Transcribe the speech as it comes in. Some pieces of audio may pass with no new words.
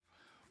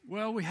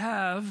Well, we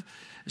have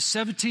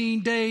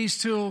 17 days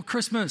till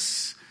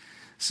Christmas.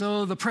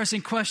 So the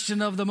pressing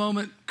question of the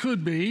moment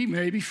could be,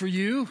 maybe for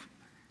you,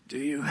 do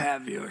you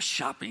have your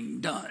shopping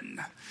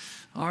done?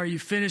 Are you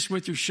finished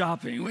with your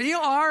shopping? We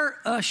are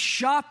a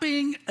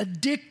shopping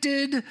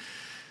addicted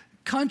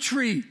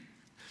country.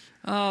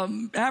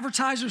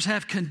 Advertisers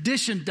have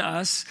conditioned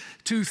us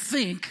to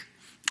think,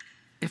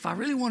 if I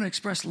really want to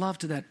express love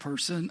to that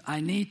person,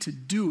 I need to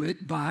do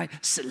it by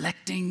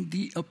selecting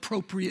the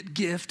appropriate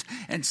gift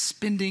and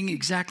spending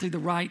exactly the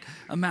right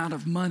amount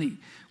of money.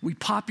 We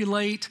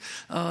populate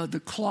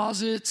the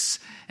closets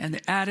and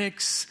the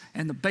attics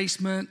and the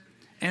basement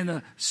and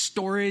the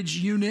storage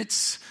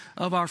units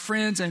of our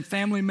friends and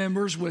family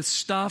members with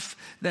stuff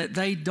that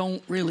they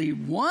don't really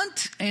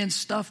want and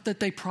stuff that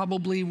they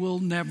probably will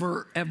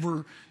never,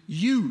 ever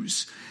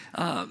use.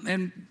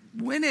 And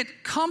when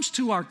it comes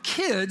to our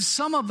kids,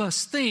 some of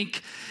us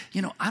think,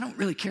 I don't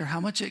really care how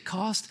much it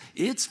costs.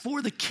 It's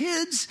for the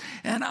kids,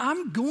 and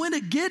I'm going to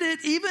get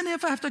it even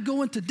if I have to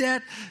go into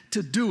debt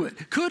to do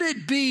it. Could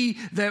it be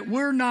that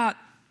we're not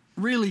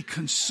really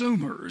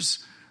consumers,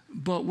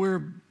 but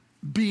we're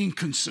being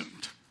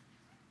consumed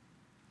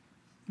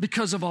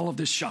because of all of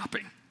this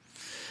shopping?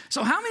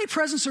 So how many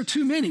presents are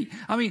too many?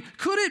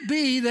 Could it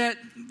be that,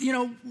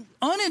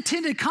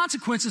 unintended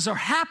consequences are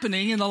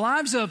happening in the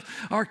lives of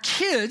our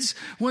kids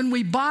when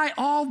we buy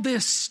all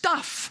this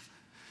stuff,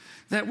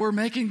 that we're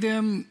making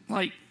them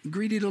like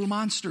greedy little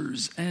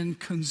monsters and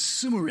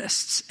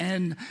consumerists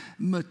and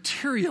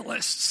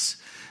materialists,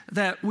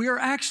 that we are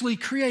actually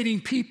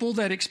creating people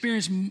that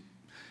experience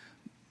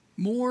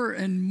more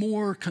and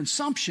more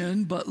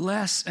consumption, but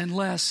less and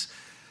less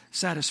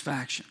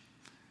satisfaction?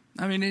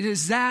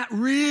 Is that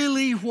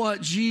really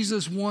what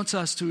Jesus wants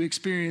us to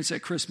experience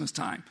at Christmas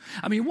time?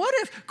 What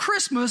if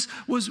Christmas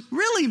was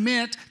really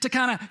meant to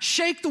kind of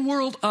shake the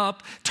world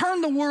up, turn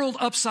the world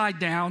upside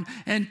down,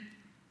 and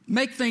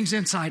make things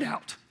inside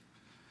out?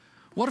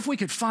 What if we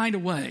could find a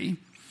way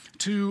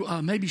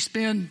to maybe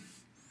spend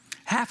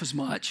half as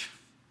much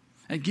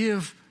and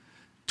give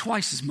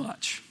twice as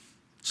much?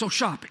 So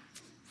shopping.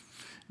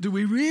 Do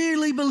we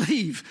really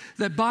believe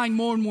that buying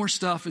more and more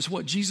stuff is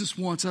what Jesus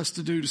wants us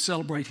to do to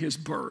celebrate his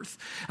birth?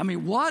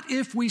 What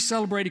if we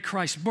celebrated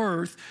Christ's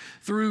birth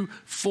through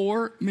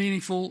 4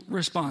 meaningful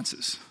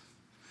responses?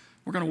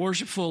 We're going to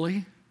worship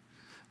fully,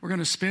 we're going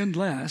to spend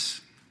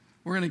less,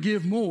 we're going to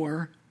give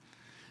more,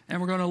 and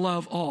we're going to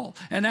love all.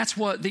 And that's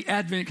what the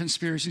Advent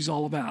Conspiracy is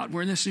all about.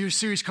 We're in this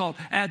series called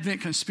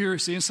Advent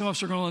Conspiracy. And some of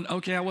us are going,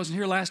 okay, I wasn't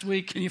here last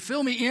week. Can you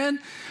fill me in?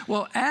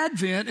 Well,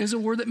 Advent is a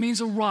word that means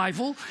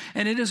arrival.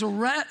 And it is a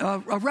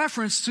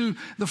reference to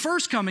the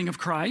first coming of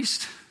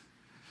Christ.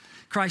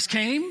 Christ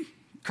came,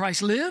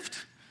 Christ lived,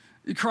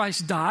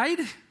 Christ died,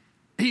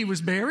 he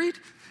was buried,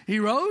 he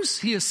rose,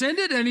 he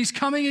ascended, and he's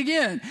coming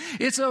again.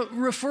 It's a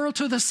referral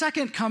to the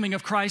second coming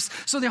of Christ.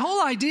 So the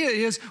whole idea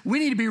is we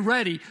need to be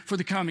ready for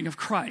the coming of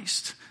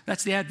Christ.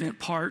 That's the Advent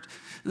part.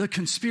 The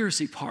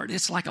conspiracy part,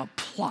 it's like a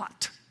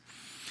plot.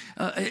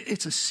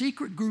 It's a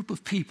secret group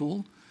of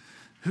people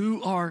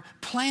who are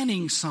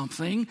planning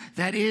something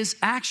that is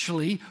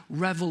actually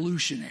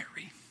revolutionary.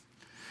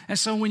 And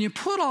so when you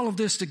put all of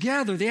this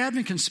together, the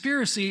Advent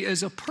Conspiracy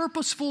is a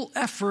purposeful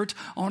effort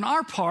on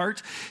our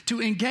part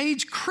to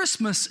engage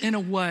Christmas in a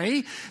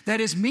way that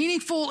is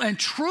meaningful and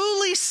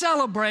truly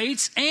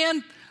celebrates,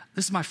 and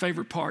this is my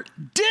favorite part,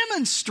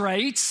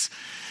 demonstrates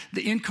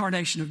the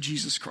incarnation of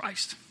Jesus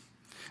Christ.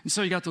 And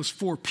so you got those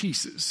 4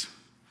 pieces.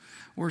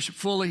 Worship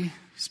fully,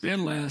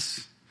 spend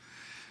less,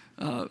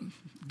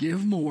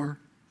 give more,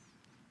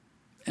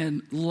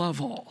 and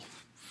love all.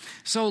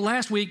 So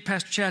last week,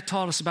 Pastor Chad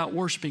taught us about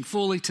worshiping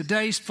fully.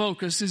 Today's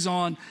focus is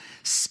on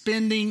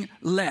spending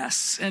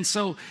less. And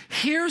so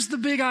here's the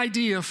big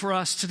idea for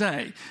us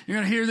today. You're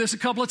going to hear this a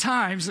couple of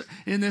times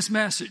in this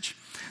message.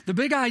 The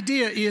big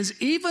idea is,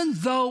 even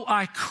though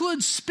I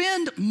could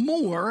spend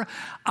more,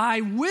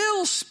 I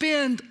will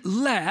spend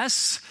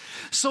less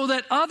so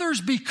that others,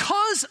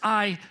 because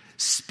I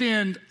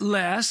spend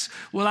less,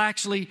 will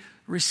actually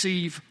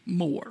receive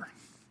more.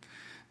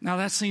 Now,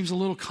 that seems a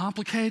little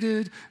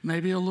complicated,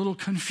 maybe a little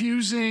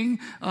confusing,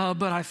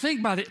 but I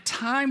think by the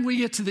time we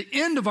get to the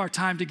end of our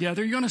time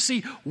together, you're going to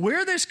see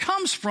where this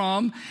comes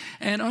from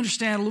and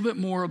understand a little bit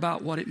more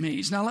about what it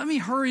means. Now, let me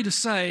hurry to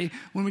say,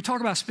 when we talk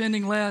about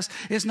spending less,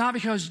 it's not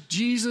because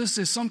Jesus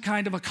is some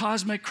kind of a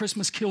cosmic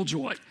Christmas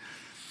killjoy.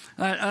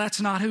 That's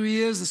not who he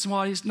is.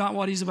 That's not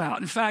what he's about.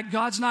 In fact,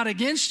 God's not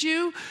against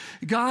you.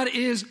 God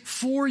is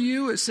for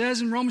you. It says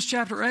in Romans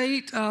chapter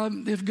 8,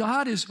 if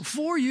God is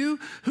for you,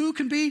 who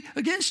can be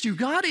against you?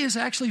 God is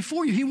actually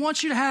for you. He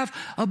wants you to have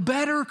a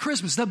better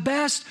Christmas, the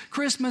best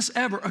Christmas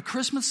ever, a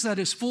Christmas that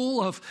is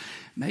full of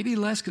maybe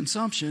less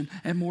consumption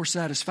and more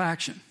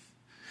satisfaction.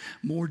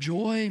 More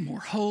joy, more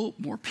hope,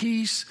 more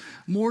peace,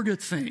 more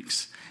good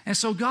things. And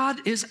so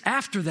God is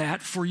after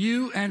that for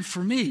you and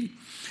for me.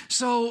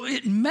 So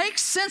it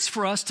makes sense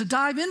for us to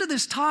dive into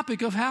this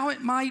topic of how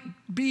it might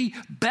be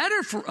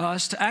better for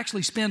us to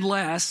actually spend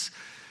less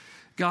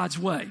God's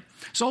way.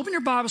 So open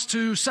your Bibles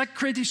to 2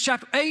 Corinthians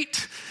chapter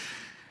 8.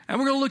 And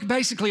we're going to look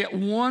basically at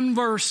one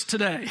verse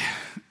today.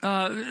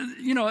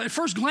 At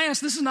first glance,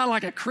 this is not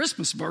like a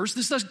Christmas verse.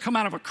 This doesn't come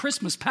out of a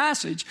Christmas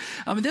passage.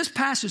 This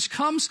passage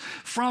comes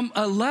from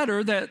a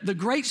letter that the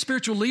great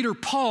spiritual leader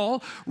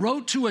Paul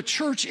wrote to a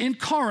church in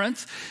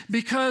Corinth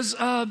because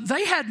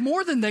they had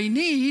more than they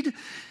needed,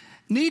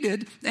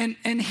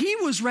 and he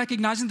was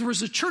recognizing there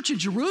was a church in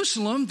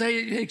Jerusalem. They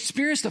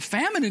experienced a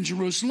famine in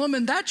Jerusalem,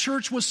 and that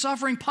church was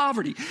suffering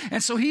poverty.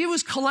 And so he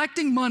was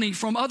collecting money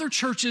from other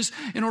churches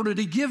in order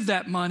to give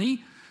that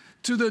money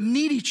to the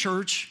needy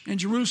church in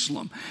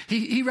Jerusalem.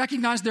 He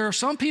recognized there are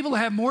some people that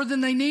have more than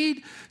they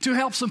need to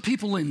help some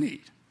people in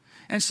need.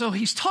 And so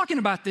he's talking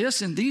about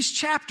this in these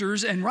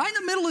chapters, and right in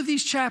the middle of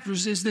these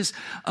chapters is this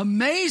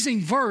amazing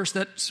verse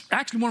that's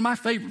actually one of my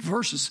favorite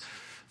verses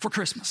for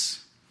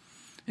Christmas.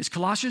 It's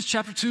Colossians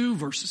chapter 2,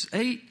 verse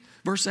 8,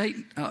 2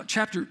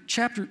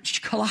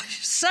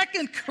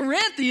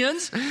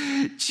 Corinthians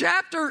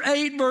chapter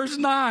 8, verse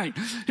 9.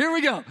 Here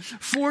we go.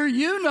 For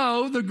you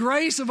know the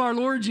grace of our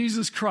Lord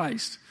Jesus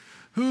Christ,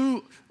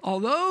 who,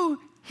 although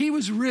he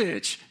was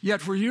rich,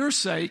 yet for your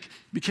sake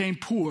became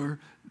poor,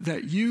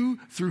 that you,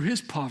 through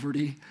his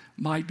poverty,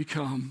 might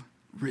become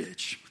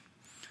rich.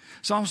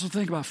 So I want us to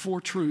think about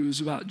 4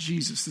 truths about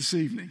Jesus this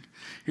evening.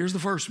 Here's the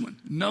first one.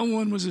 No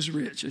one was as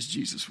rich as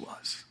Jesus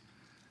was.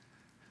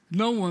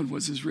 No one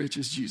was as rich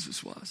as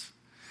Jesus was.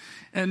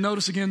 And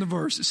notice again the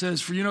verse. It says,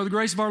 for you know the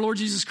grace of our Lord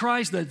Jesus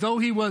Christ, that though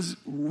he was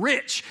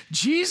rich,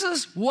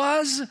 Jesus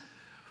was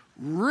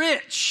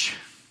rich.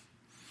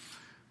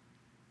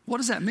 What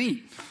does that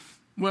mean?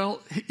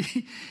 Well,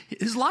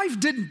 his life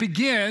didn't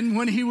begin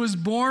when he was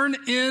born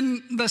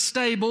in the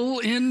stable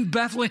in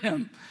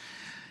Bethlehem.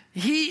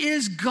 He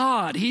is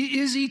God. He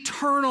is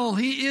eternal.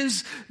 He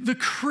is the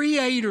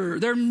creator.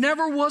 There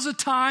never was a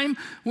time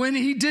when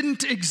he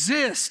didn't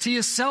exist. He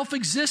is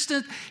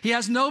self-existent. He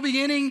has no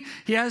beginning.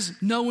 He has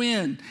no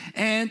end.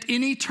 And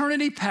in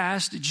eternity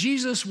past,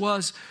 Jesus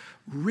was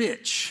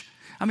rich.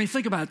 I mean,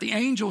 think about it. The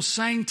angels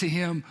sang to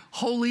him,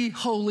 holy,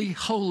 holy,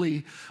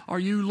 holy are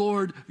you,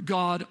 Lord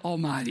God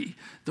Almighty.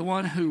 The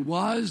one who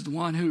was, the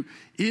one who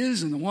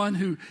is, and the one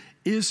who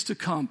is to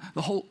come.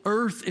 The whole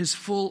earth is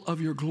full of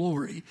your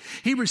glory.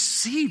 He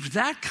received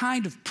that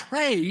kind of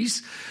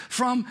praise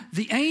from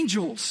the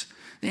angels.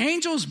 The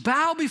angels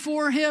bow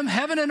before him.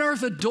 Heaven and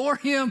earth adore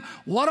him.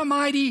 What a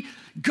mighty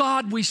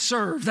God we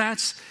serve.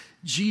 That's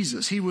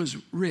Jesus. He was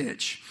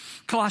rich.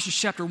 Colossians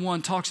chapter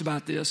 1 talks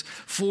about this.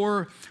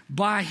 For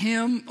by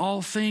him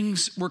all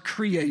things were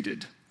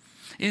created,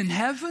 in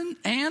heaven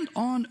and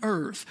on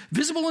earth,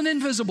 visible and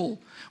invisible,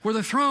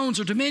 whether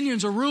thrones or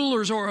dominions or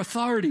rulers or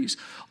authorities.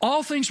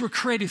 All things were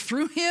created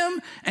through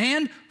him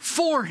and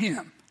for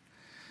him.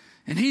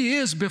 And he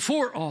is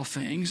before all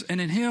things,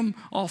 and in him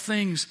all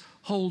things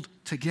hold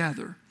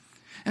together.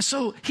 And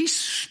so he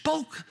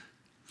spoke,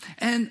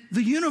 and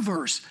the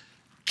universe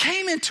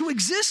came into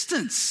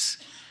existence.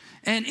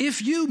 And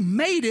if you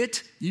made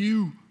it,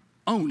 you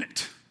own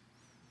it.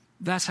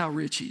 That's how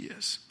rich he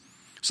is.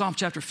 Psalm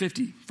chapter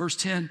 50, verse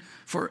 10,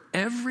 for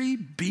every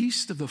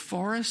beast of the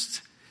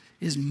forest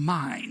is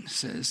mine,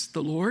 says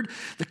the Lord.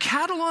 The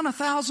cattle on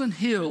 1,000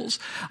 hills.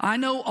 I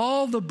know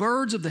all the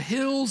birds of the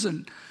hills,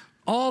 and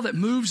all that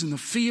moves in the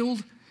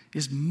field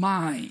is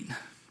mine.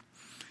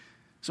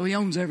 So he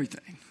owns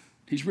everything.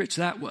 He's rich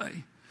that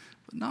way.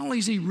 But not only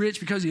is he rich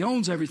because he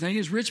owns everything,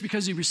 he's rich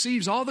because he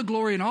receives all the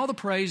glory and all the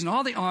praise and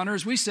all the honor,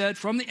 as we said,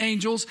 from the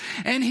angels.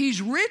 And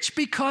he's rich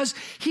because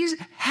he's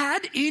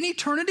had in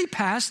eternity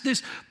past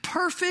this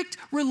perfect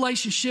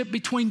relationship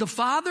between the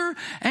Father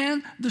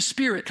and the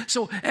Spirit.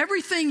 So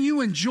everything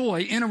you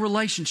enjoy in a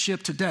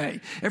relationship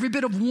today, every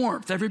bit of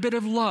warmth, every bit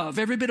of love,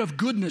 every bit of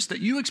goodness that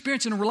you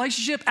experience in a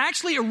relationship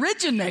actually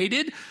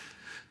originated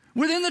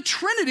within the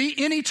Trinity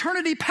in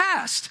eternity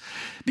past,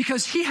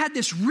 because he had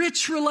this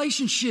rich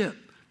relationship,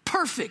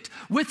 perfect,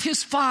 with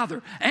his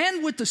Father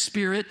and with the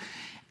Spirit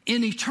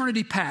in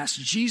eternity past.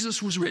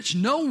 Jesus was rich.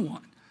 No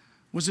one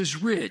was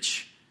as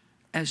rich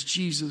as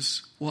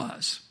Jesus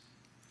was.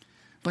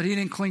 But he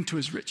didn't cling to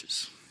his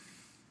riches.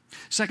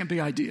 Second big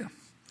idea.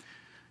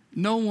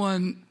 No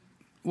one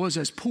was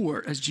as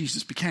poor as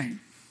Jesus became.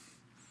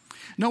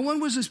 No one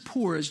was as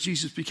poor as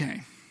Jesus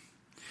became.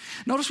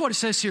 Notice what it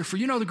says here. For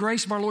you know the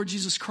grace of our Lord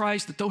Jesus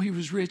Christ, that though he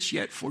was rich,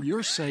 yet for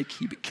your sake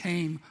he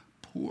became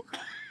poor.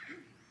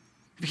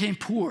 He became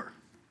poor.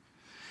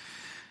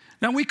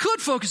 Now we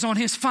could focus on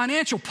his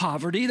financial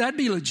poverty. That'd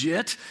be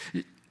legit.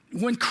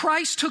 When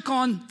Christ took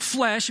on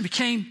flesh and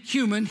became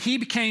human, he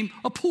became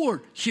a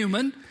poor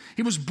human.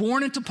 He was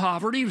born into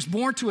poverty. He was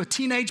born to a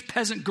teenage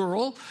peasant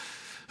girl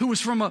who was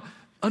from an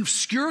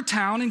obscure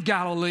town in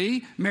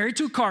Galilee, married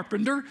to a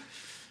carpenter.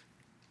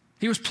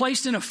 He was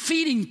placed in a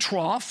feeding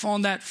trough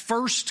on that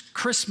first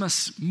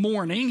Christmas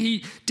morning.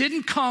 He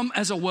didn't come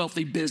as a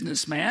wealthy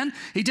businessman.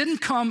 He didn't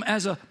come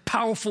as a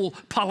powerful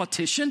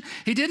politician.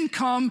 He didn't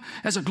come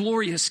as a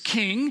glorious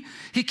king.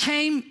 He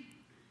came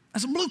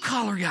as a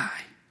blue-collar guy,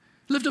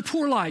 lived a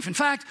poor life. In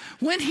fact,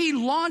 when he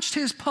launched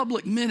his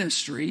public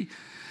ministry,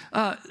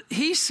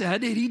 he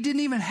said that he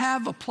didn't even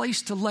have a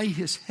place to lay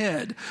his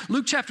head.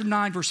 Luke chapter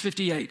 9, verse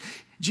 58.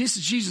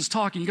 Jesus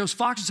talking. He goes,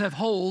 foxes have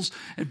holes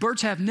and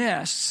birds have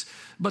nests,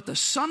 but the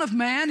Son of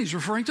Man, he's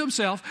referring to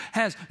himself,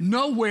 has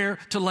nowhere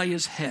to lay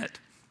his head.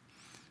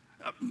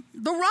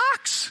 The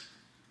rocks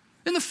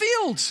in the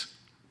fields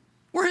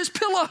were his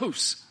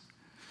pillows.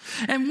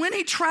 And when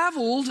he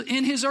traveled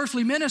in his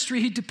earthly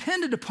ministry, he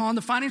depended upon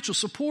the financial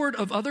support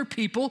of other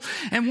people.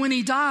 And when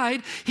he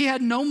died, he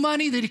had no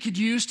money that he could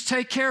use to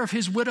take care of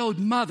his widowed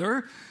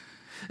mother.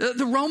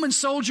 The Roman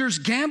soldiers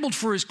gambled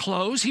for his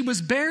clothes. He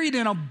was buried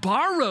in a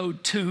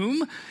borrowed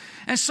tomb.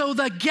 And so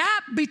the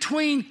gap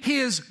between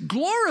his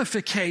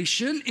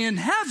glorification in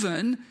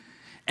heaven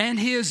and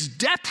his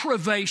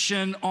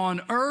deprivation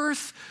on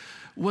earth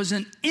was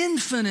an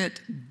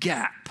infinite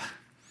gap.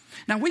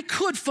 Now, we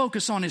could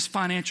focus on his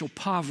financial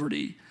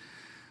poverty,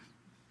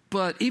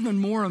 but even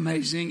more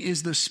amazing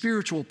is the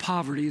spiritual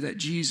poverty that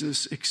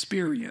Jesus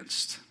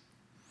experienced.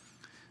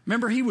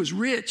 Remember, he was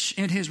rich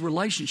in his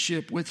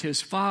relationship with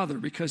his Father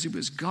because he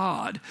was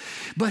God,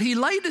 but he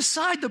laid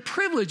aside the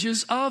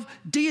privileges of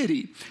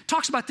deity.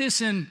 Talks about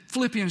this in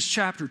Philippians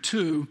chapter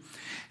 2.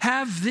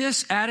 Have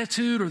this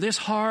attitude or this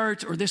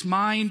heart or this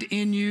mind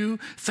in you.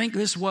 Think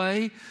this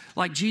way,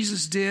 like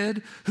Jesus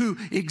did, who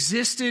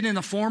existed in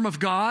the form of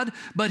God,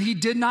 but he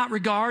did not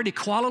regard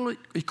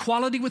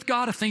equality with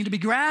God a thing to be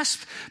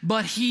grasped,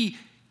 but he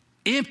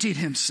emptied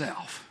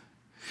himself.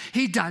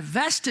 He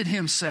divested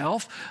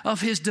himself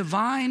of his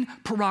divine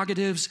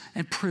prerogatives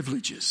and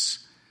privileges.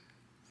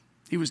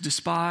 He was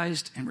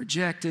despised and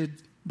rejected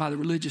by the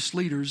religious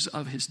leaders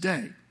of his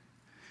day.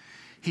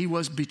 He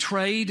was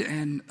betrayed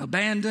and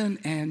abandoned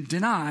and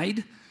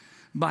denied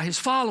by his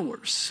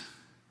followers.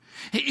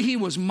 He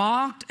was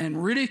mocked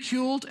and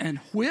ridiculed and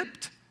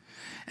whipped.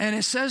 And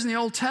it says in the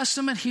Old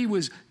Testament, he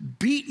was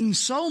beaten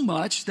so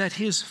much that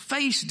his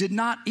face did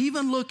not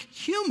even look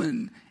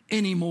human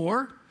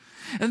anymore.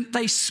 And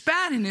they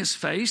spat in his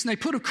face, and they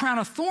put a crown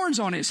of thorns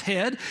on his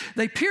head.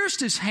 They pierced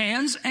his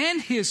hands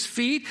and his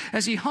feet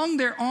as he hung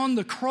there on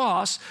the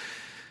cross.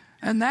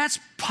 And that's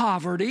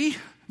poverty.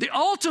 The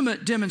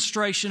ultimate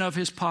demonstration of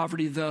his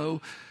poverty,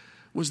 though,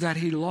 was that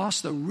he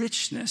lost the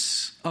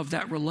richness of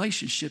that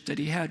relationship that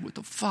he had with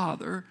the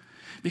Father,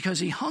 because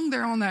he hung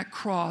there on that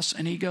cross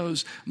and he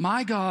goes,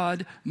 my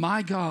God,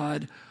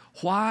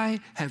 why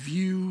have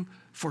you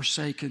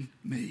forsaken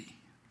me?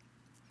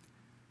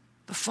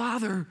 The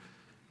Father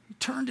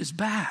turned his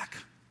back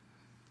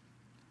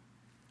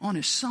on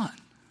his Son.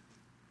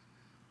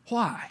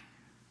 Why?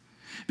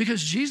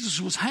 Because Jesus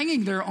was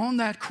hanging there on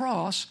that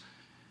cross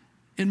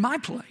in my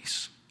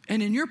place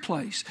and in your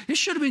place. It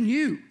should have been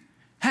you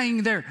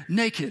hanging there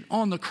naked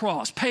on the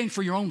cross, paying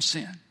for your own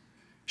sin. It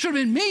should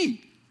have been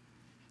me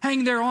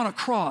hanging there on a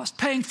cross,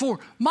 paying for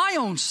my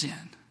own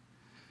sin.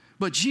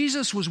 But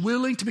Jesus was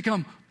willing to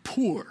become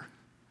poor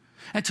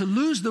and to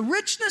lose the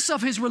richness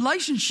of his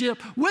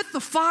relationship with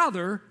the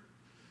Father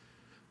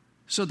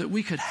so that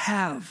we could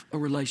have a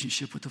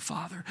relationship with the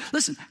Father.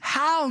 Listen,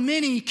 how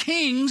many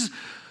kings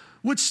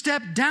would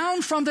step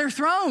down from their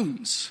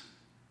thrones?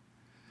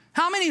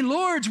 How many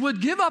lords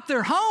would give up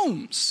their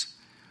homes?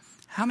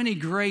 How many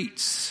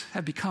greats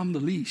have become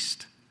the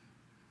least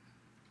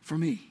for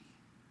me?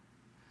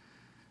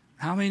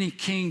 How many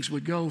kings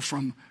would go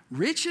from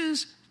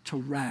riches to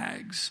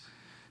rags?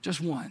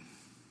 Just one.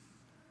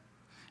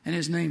 And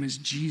his name is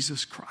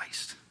Jesus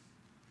Christ.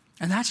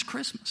 And that's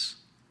Christmas.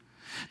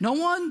 No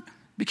one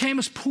became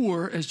as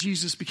poor as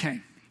Jesus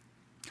became.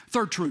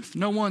 Third truth,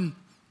 no one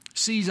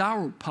sees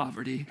our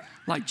poverty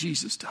like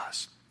Jesus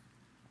does.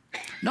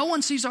 No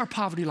one sees our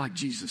poverty like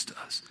Jesus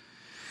does.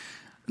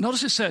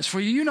 Notice it says, for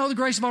you know the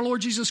grace of our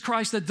Lord Jesus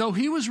Christ, that though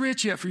he was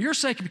rich, yet for your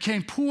sake he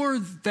became poor,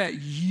 that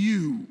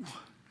you.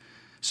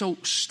 So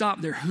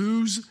stop there.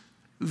 Who's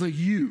the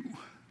you?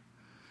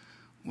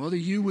 Well, the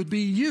you would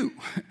be you,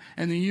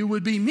 and the you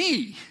would be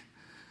me.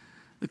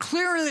 The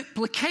clear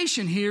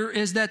implication here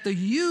is that the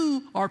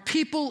you are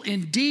people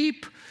in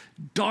deep,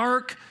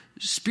 dark,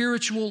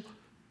 spiritual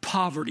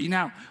poverty.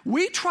 Now,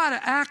 we try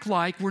to act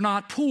like we're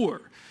not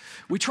poor.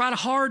 We try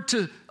hard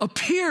to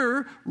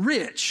appear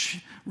rich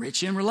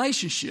in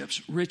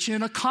relationships, rich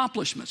in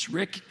accomplishments,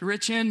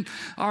 rich in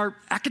our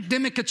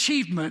academic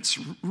achievements,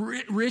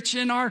 rich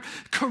in our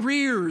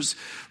careers,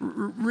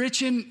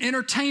 rich in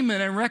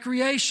entertainment and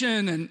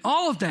recreation and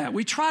all of that.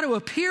 We try to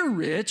appear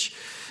rich.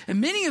 And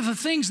many of the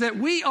things that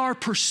we are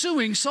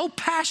pursuing so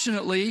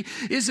passionately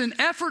is an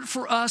effort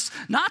for us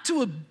not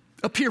to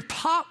appear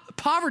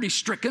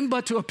poverty-stricken,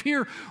 but to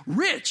appear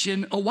rich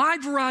in a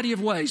wide variety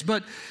of ways.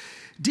 But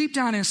deep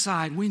down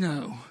inside, we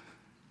know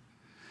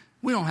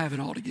we don't have it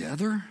all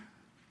together.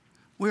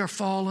 We are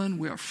fallen,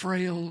 we are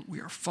frail, we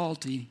are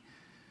faulty.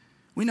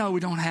 We know we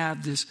don't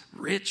have this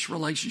rich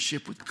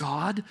relationship with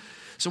God,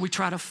 so we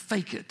try to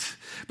fake it.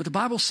 But the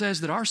Bible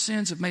says that our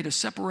sins have made a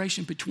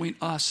separation between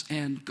us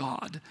and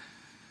God.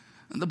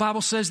 And the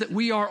Bible says that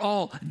we are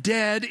all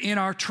dead in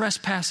our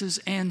trespasses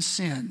and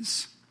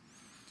sins.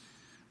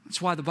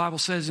 That's why the Bible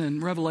says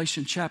in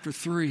Revelation chapter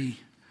 3,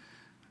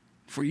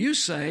 for you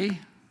say,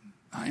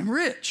 I am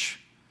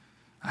rich,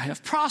 I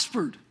have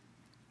prospered,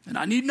 and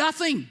I need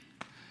nothing.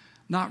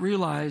 Not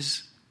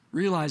realize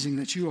realizing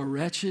that you are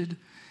wretched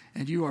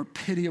and you are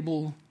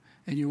pitiable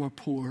and you are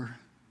poor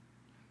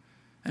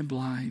and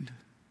blind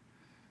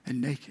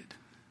and naked.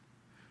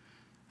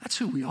 That's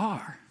who we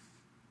are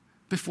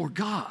before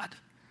God.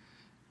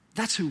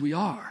 That's who we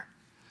are.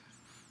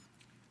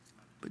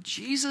 But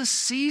Jesus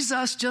sees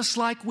us just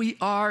like we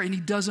are, and he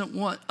doesn't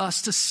want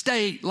us to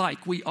stay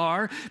like we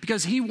are,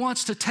 because he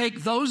wants to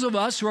take those of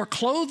us who are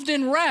clothed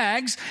in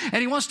rags, and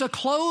he wants to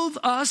clothe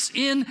us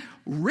in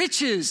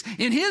riches,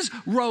 in his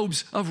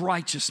robes of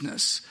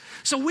righteousness.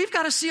 So we've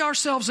got to see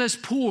ourselves as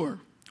poor.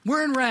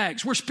 We're in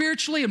rags. We're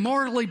spiritually and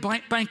morally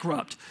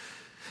bankrupt.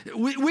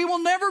 We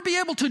will never be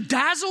able to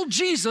dazzle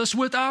Jesus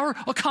with our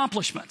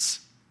accomplishments.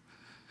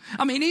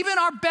 I mean, even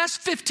our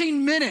best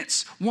 15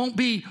 minutes won't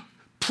be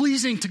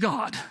pleasing to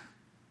God.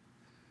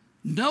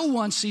 No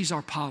one sees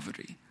our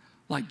poverty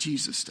like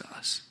Jesus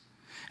does.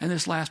 And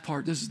this last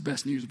part, this is the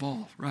best news of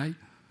all, right?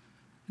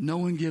 No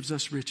one gives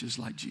us riches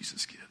like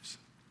Jesus gives.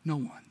 No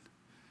one.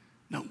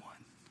 No one.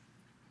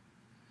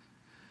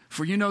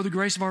 For you know the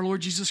grace of our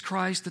Lord Jesus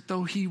Christ, that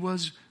though he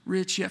was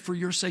rich, yet for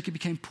your sake he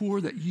became poor,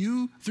 that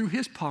you, through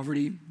his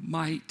poverty,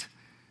 might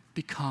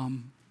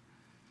become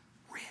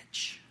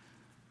rich.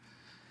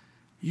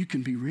 You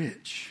can be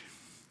rich.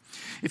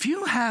 If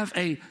you have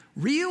a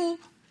real,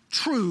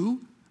 true,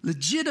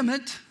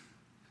 legitimate,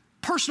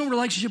 personal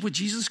relationship with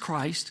Jesus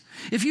Christ,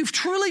 if you've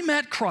truly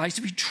met Christ,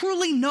 if you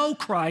truly know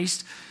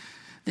Christ,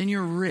 then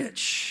you're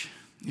rich.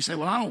 You say,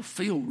 well, I don't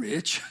feel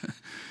rich.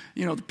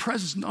 The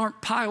presents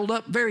aren't piled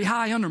up very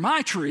high under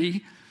my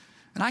tree.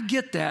 And I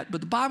get that,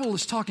 but the Bible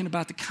is talking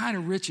about the kind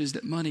of riches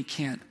that money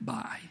can't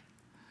buy.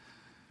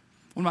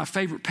 One of my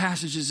favorite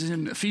passages is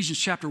in Ephesians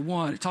chapter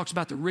 1. It talks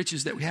about the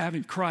riches that we have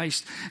in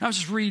Christ. And I'll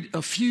just read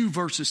a few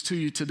verses to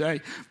you today.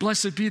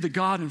 Blessed be the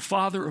God and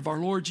Father of our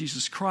Lord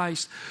Jesus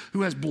Christ,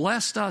 who has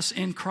blessed us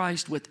in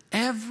Christ with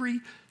every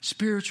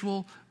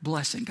spiritual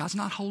blessing. God's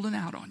not holding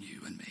out on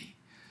you and me.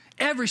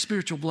 Every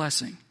spiritual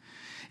blessing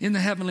in the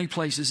heavenly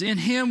places. In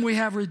him we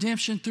have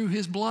redemption through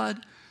his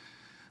blood,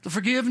 the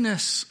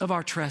forgiveness of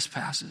our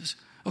trespasses,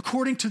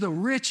 according to the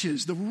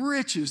riches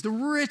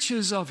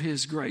of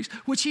his grace,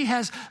 which he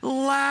has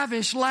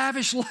lavished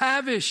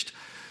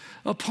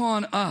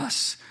upon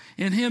us.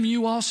 In him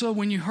you also,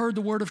 when you heard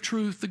the word of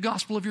truth, the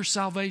gospel of your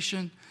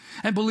salvation,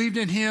 and believed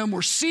in him,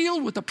 were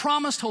sealed with the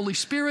promised Holy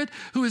Spirit,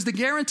 who is the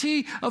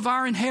guarantee of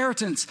our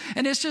inheritance.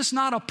 And it's just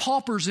not a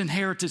pauper's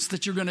inheritance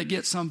that you're going to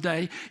get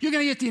someday. You're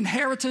going to get the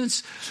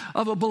inheritance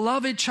of a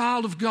beloved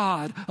child of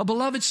God, a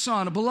beloved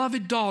son, a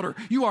beloved daughter.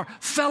 You are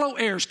fellow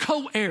heirs,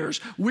 co-heirs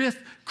with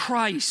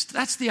Christ.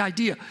 That's the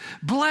idea.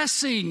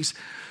 Blessings,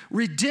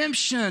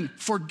 redemption,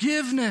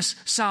 forgiveness,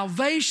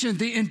 salvation,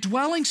 the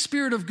indwelling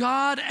Spirit of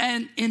God,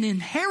 and an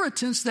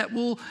inheritance that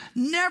will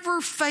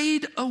never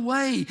fade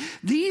away.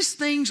 These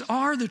things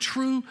are the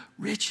true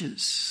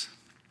riches.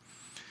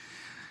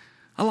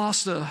 I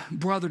lost a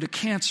brother to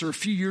cancer a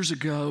few years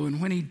ago, and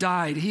when he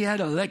died, he had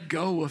to let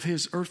go of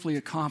his earthly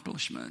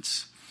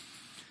accomplishments.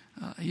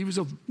 He was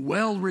a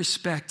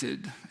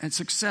well-respected and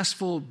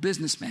successful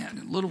businessman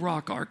in Little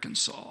Rock,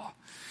 Arkansas.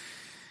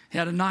 He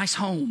had a nice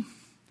home.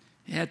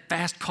 He had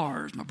fast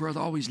cars. My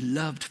brother always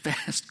loved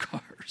fast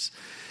cars.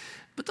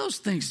 But those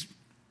things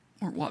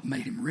weren't what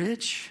made him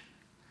rich.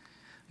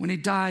 When he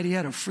died, he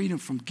had a freedom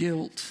from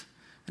guilt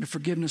and a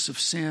forgiveness of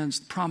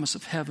sins, the promise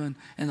of heaven,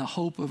 and the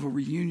hope of a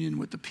reunion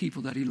with the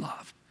people that he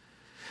loved.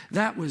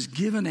 That was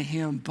given to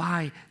him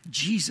by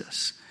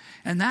Jesus.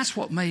 And that's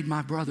what made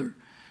my brother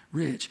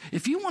rich.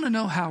 If you want to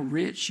know how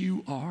rich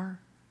you are,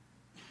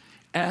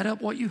 add up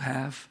what you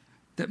have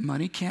that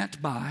money can't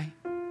buy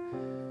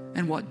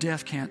and what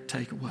death can't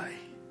take away.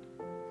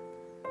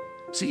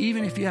 See,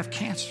 even if you have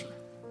cancer,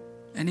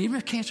 and even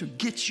if cancer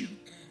gets you,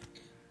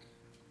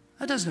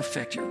 that doesn't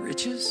affect your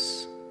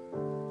riches.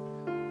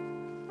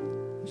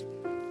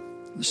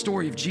 The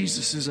story of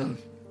Jesus is a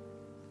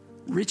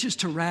riches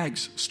to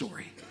rags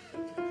story.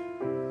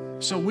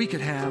 So we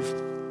could have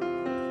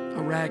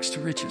a rags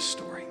to riches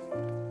story.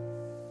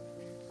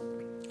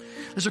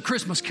 There's a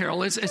Christmas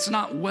carol. It's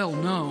not well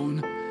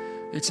known.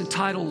 It's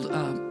entitled,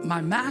 My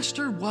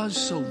Master Was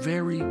So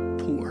Very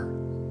Poor.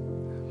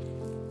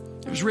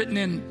 It was written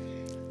in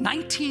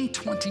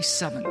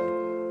 1927.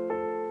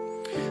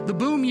 The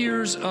boom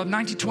years of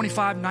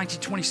 1925 and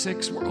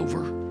 1926 were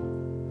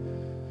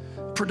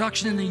over.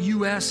 Production in the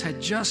U.S.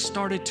 had just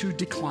started to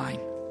decline.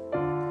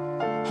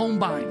 Home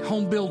buying,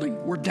 home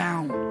building were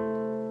down.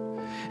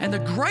 And the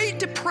Great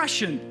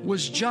Depression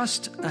was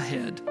just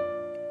ahead.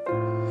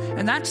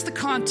 And that's the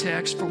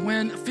context for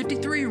when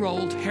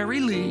 53-year-old Harry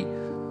Lee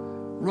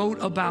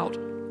wrote about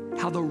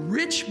how the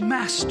rich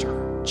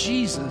master,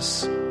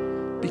 Jesus,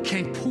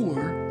 became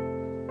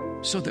poor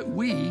so that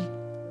we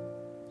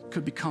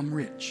could become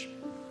rich.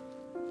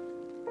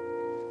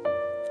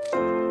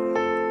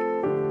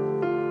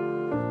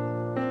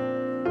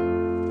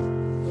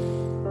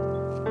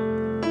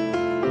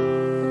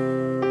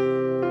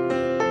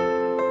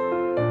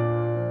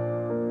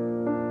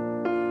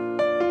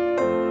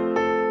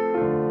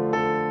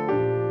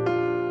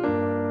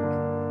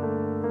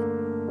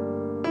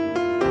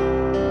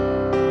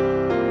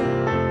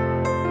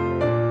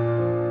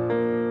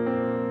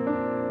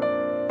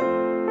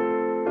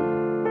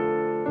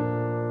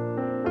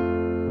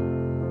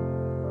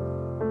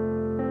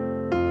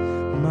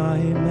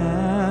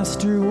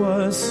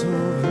 was so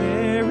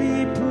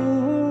very poor.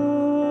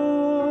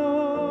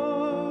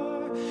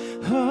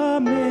 A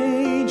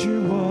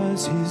manger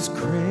was his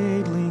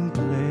cradling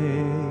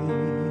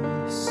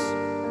place.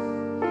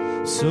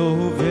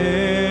 So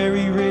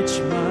very rich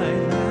my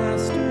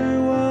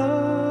master was.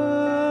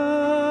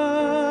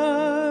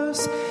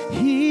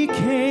 He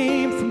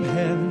came from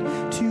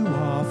heaven to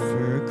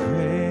offer grace.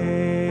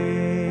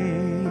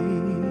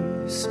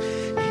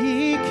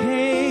 He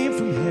came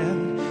from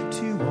heaven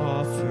to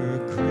offer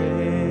grace.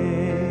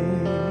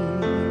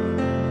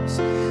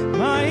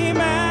 My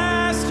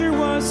master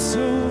was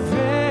so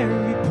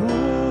very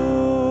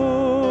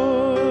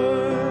poor,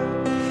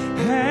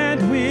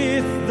 and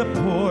with the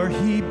poor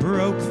he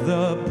broke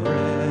the bread.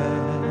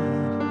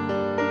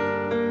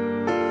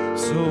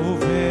 So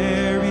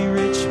very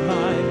rich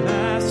my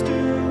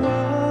master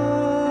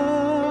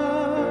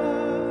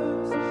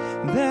was,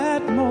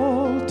 that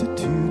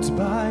multitudes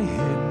by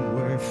him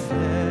were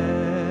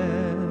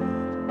fed.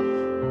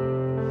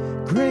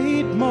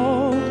 Great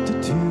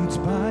multitudes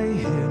by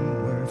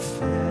him were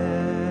fed.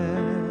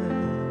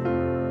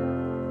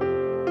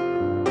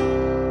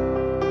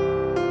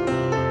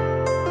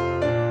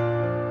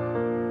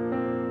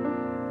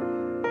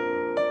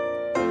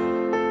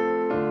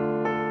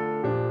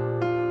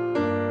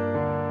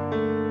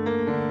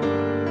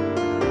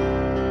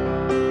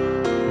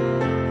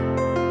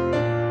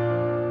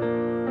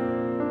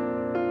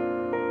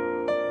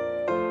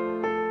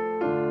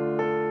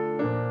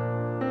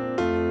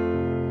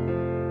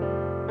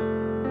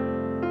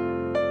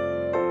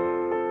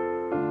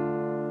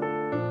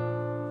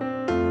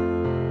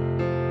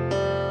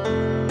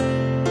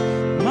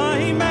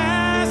 My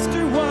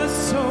master was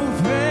so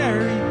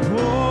very poor.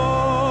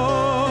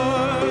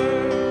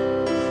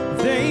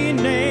 They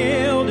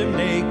nailed him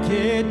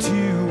naked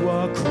to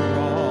a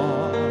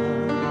cross.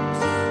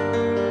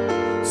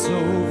 So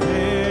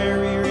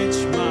very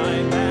rich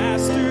my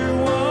master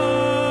was.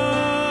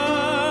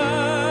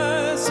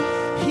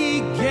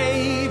 He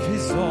gave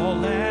his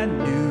all and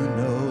knew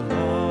no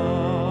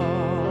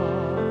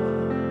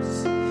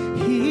loss.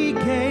 He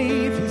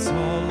gave his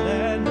all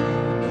and knew no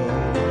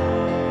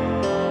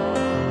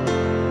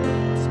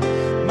loss.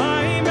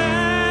 My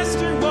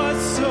master was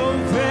so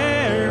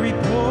very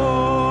poor.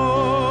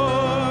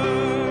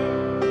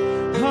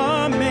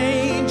 A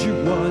manger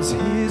was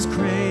his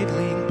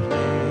cradling place.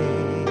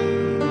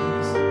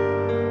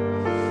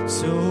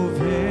 So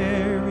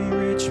very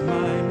rich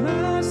my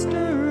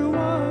master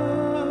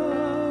was.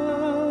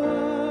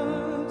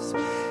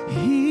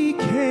 He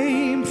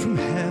came from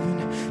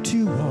heaven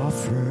to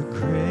offer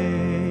grace.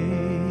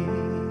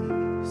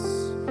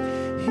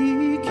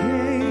 He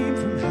came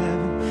from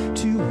heaven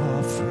to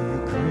offer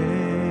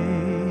grace.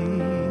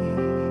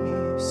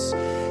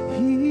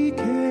 He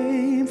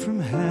came from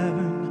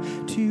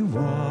heaven to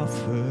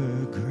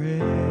offer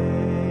grace.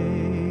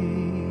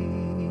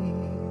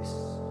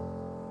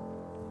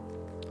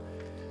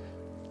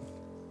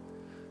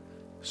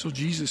 So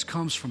Jesus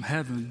comes from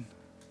heaven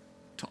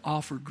to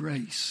offer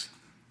grace.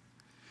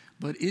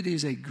 But it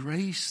is a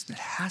grace that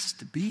has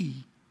to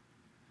be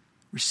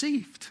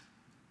received.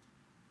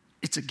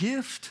 It's a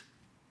gift.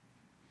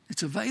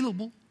 It's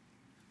available.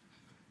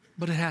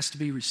 But it has to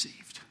be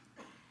received.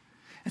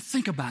 And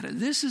think about it.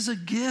 This is a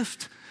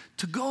gift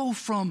to go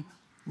from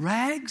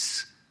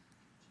rags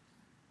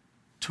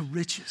to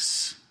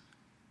riches.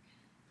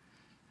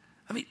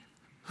 I mean,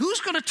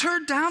 who's going to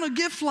turn down a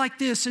gift like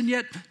this? And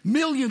yet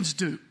millions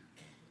do.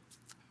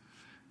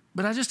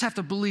 But I just have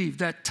to believe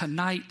that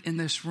tonight in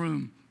this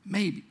room,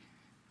 maybe,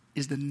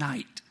 is the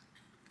night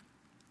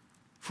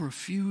for a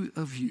few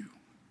of you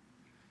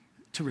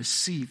to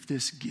receive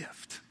this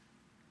gift.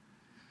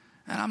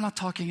 And I'm not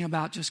talking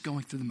about just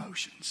going through the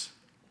motions.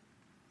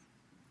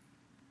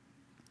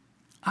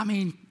 I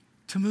mean,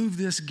 to move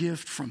this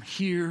gift from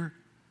here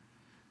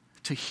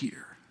to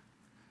here,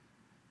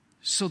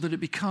 so that it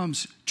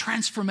becomes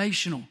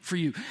transformational for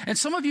you. And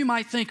some of you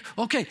might think,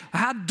 okay,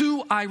 how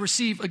do I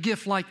receive a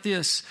gift like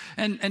this?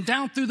 And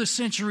down through the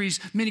centuries,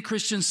 many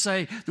Christians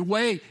say the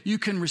way you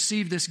can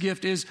receive this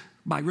gift is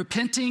by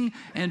repenting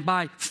and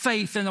by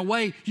faith. And the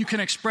way you can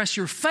express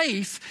your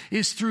faith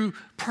is through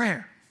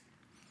prayer.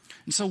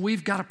 And so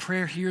we've got a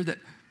prayer here that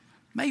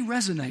may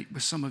resonate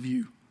with some of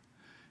you.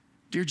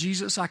 Dear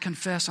Jesus, I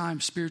confess I am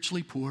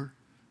spiritually poor.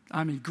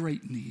 I'm in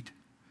great need.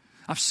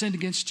 I've sinned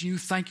against you.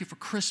 Thank you for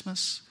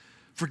Christmas,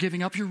 for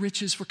giving up your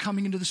riches, for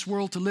coming into this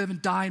world to live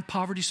and die in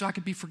poverty so I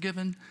could be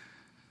forgiven.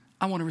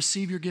 I want to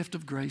receive your gift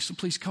of grace. So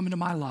please come into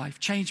my life,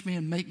 change me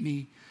and make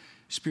me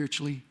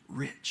spiritually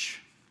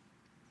rich.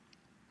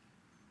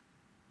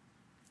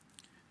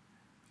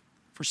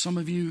 For some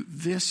of you,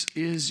 this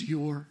is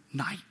your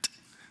night.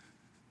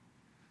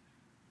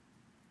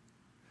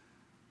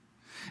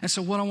 And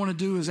so what I want to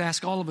do is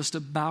ask all of us to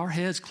bow our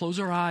heads, close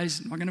our eyes.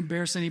 I'm not going to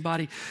embarrass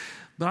anybody,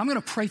 but I'm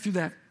going to pray through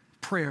that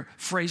prayer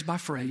phrase by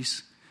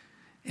phrase.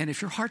 And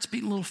if your heart's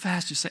beating a little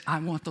fast, you say, I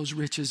want those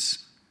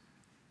riches,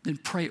 then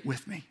pray it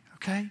with me,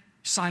 okay?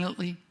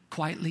 Silently,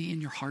 quietly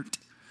in your heart.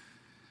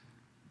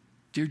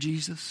 Dear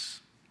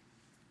Jesus,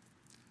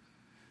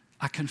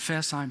 I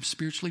confess I'm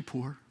spiritually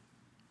poor.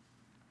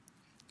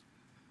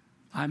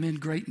 I'm in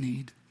great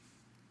need.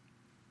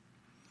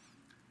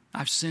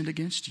 I've sinned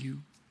against you.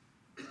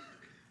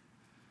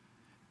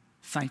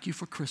 Thank you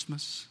for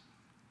Christmas,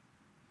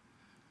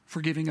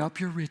 for giving up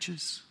your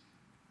riches,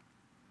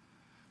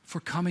 for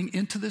coming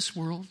into this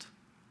world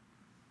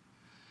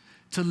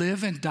to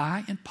live and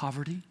die in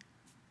poverty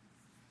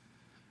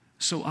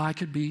so I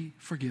could be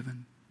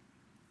forgiven.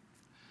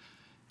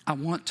 I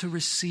want to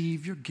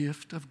receive your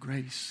gift of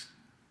grace.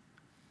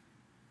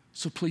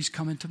 So please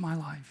come into my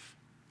life.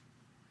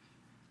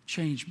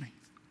 Change me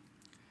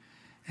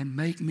and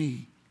make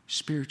me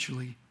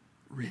spiritually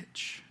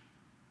rich.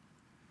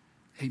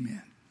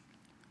 Amen.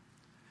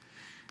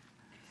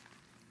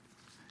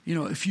 You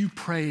know, if you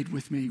prayed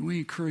with me, we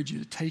encourage you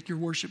to take your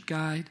worship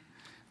guide.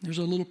 There's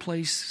a little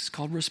place, it's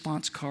called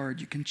Response Card.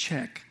 You can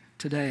check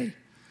today.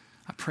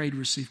 I prayed to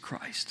receive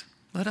Christ.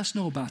 Let us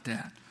know about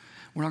that.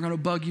 We're not going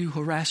to bug you,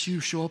 harass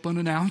you, show up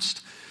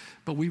unannounced,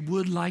 but we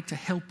would like to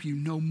help you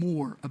know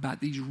more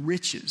about these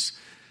riches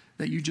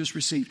that you just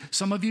received.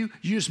 Some of you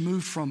just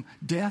moved from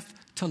death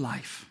to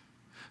life,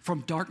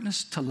 from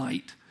darkness to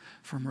light,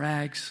 from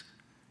rags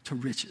to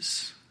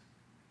riches,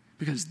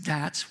 because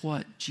that's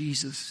what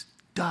Jesus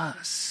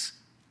does.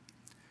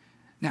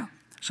 Now,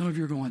 some of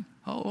you are going,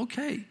 oh,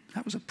 okay,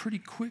 that was a pretty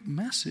quick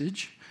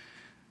message.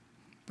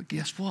 But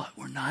guess what?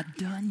 We're not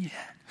done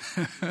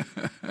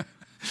yet.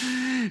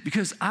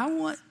 Because I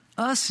want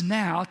us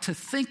now to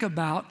think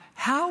about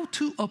how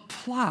to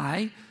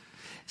apply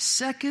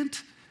 2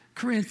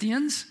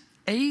 Corinthians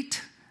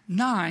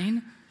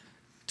 8:9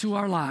 to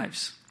our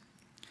lives.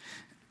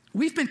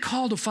 We've been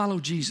called to follow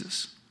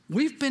Jesus.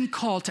 We've been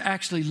called to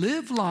actually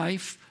live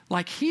life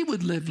like he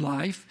would live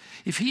life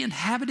if he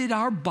inhabited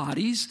our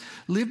bodies,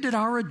 lived at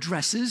our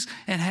addresses,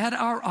 and had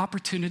our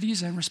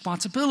opportunities and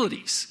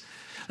responsibilities.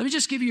 Let me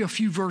just give you a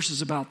few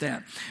verses about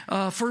that.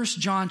 1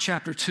 John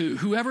chapter 2.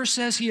 Whoever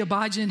says he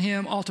abides in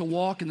him ought to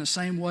walk in the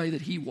same way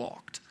that he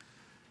walked.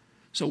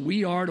 So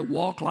we are to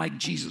walk like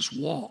Jesus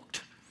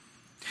walked.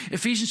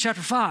 Ephesians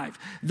chapter 5.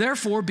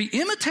 Therefore, be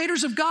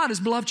imitators of God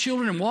as beloved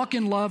children and walk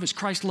in love as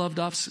Christ loved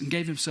us and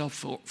gave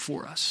himself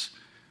for us.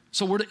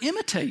 So we're to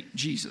imitate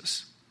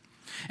Jesus.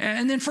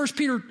 And then 1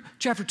 Peter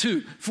chapter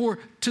 2, for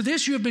to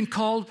this you have been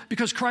called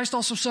because Christ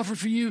also suffered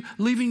for you,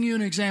 leaving you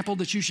an example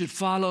that you should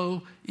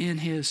follow in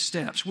his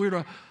steps. We're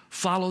to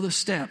follow the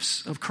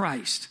steps of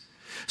Christ.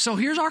 So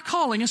here's our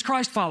calling as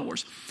Christ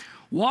followers.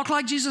 Walk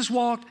like Jesus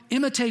walked,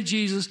 imitate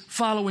Jesus,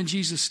 follow in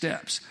Jesus'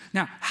 steps.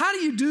 Now, how do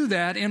you do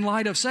that in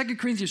light of 2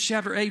 Corinthians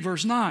chapter 8,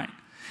 verse 9?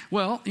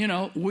 Well, you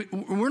know,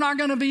 we're not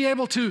going to be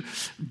able to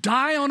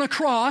die on a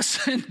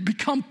cross and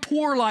become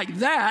poor like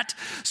that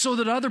so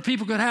that other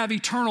people could have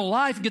eternal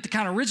life and get the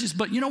kind of riches.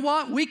 But you know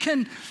what? We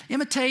can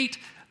imitate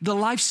the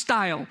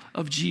lifestyle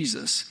of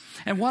Jesus.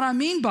 And what I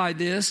mean by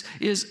this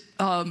is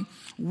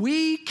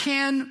we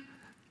can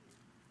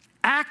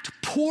act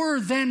poorer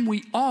than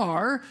we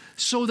are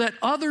so that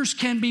others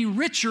can be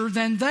richer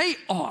than they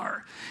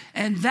are.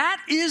 And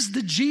that is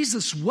the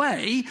Jesus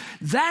way.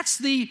 That's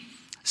the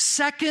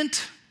 2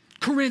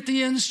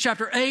 Corinthians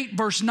chapter 8,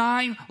 verse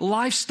 9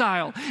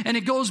 lifestyle. And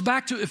it goes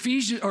back to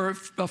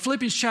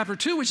Philippians chapter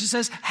 2, which it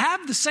says,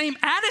 have the same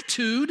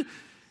attitude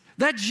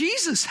that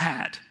Jesus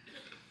had.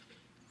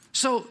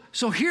 So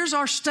here's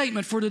our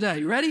statement for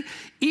today. Ready?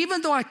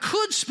 Even though I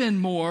could spend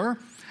more,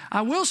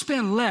 I will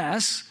spend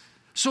less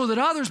so that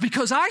others,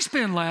 because I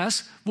spend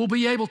less, will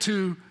be able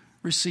to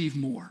receive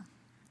more.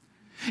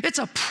 It's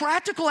a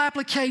practical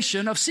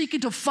application of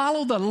seeking to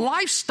follow the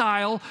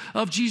lifestyle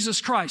of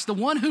Jesus Christ, the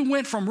one who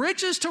went from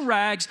riches to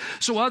rags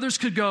so others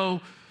could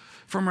go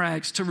from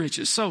rags to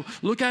riches. So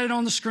look at it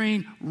on the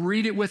screen,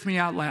 read it with me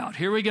out loud.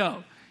 Here we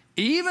go.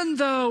 Even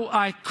though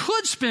I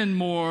could spend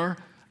more,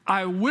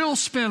 I will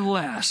spend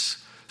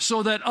less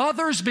so that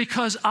others,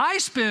 because I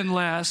spend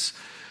less,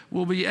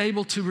 will be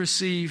able to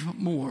receive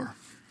more.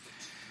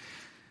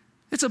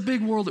 It's a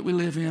big world that we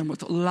live in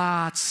with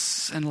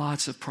lots and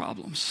lots of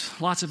problems,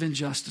 lots of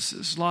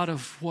injustices, a lot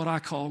of what I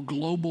call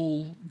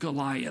global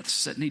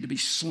Goliaths that need to be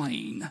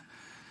slain.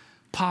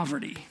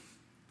 Poverty,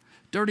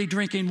 dirty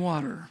drinking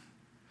water,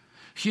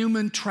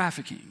 human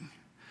trafficking,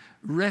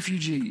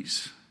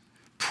 refugees,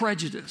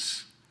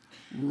 prejudice,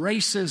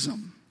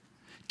 racism,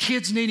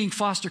 kids needing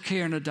foster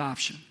care and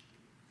adoption.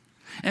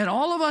 And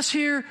all of us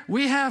here,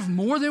 we have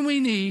more than we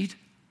need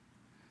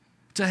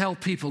to help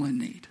people in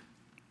need.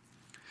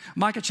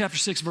 Micah chapter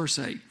 6, verse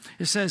 8.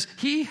 It says,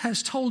 he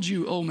has told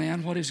you, O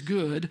man, what is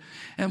good,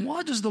 and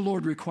what does the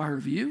Lord require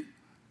of you?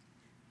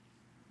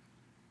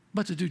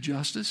 But to do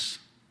justice,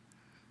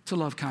 to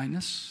love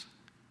kindness,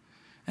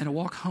 and to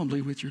walk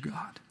humbly with your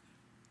God.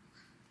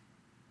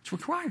 It's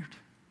required.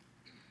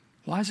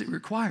 Why is it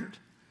required?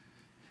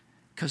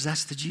 Because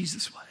that's the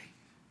Jesus way.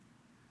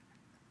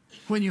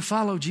 When you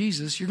follow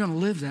Jesus, you're going to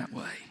live that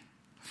way.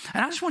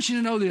 And I just want you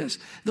to know this.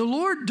 The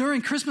Lord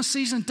during Christmas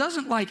season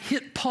doesn't like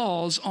hit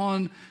pause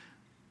on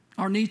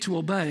our need to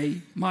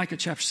obey Micah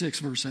chapter 6,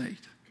 verse 8. He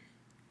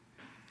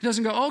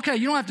doesn't go, okay,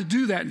 you don't have to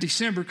do that in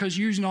December because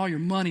you're using all your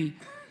money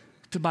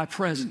to buy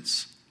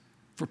presents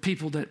for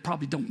people that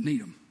probably don't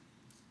need them.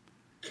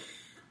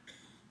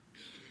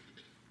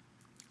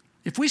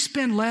 If we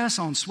spend less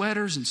on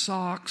sweaters and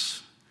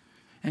socks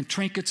and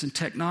trinkets and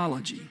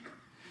technology,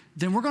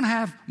 then we're going to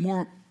have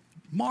more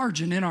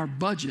margin in our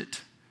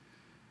budget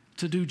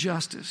to do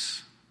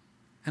justice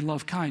and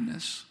love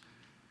kindness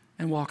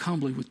and walk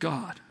humbly with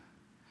God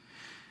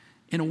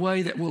in a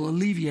way that will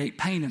alleviate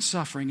pain and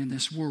suffering in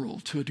this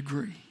world to a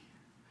degree.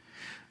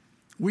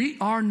 We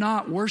are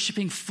not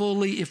worshiping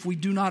fully if we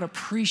do not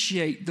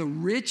appreciate the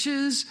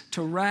riches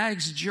to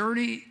rags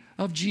journey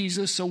of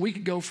Jesus so we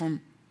could go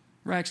from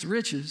rags to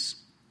riches.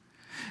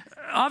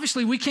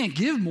 Obviously, we can't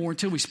give more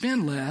until we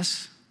spend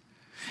less.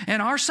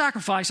 And our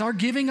sacrifice, our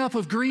giving up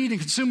of greed and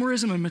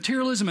consumerism and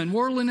materialism and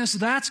worldliness,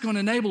 that's going to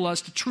enable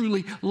us to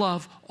truly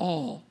love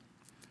all.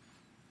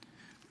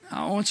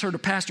 I once heard a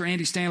pastor,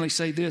 Andy Stanley,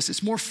 say this: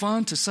 it's more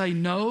fun to say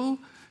no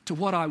to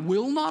what I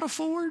will not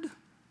afford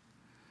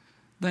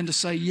than to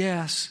say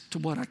yes to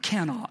what I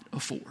cannot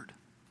afford.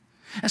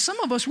 And some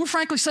of us, we're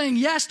frankly saying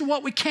yes to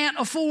what we can't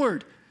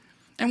afford.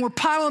 And we're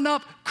piling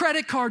up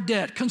credit card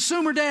debt,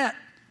 consumer debt.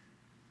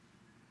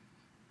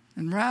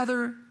 And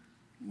rather,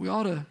 we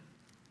ought to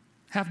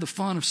have the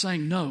fun of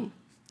saying no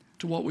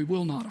to what we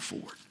will not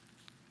afford,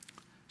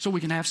 so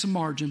we can have some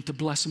margin to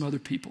bless some other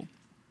people.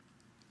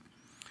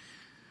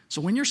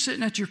 So when you're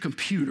sitting at your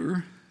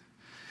computer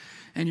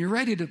and you're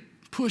ready to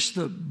push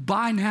the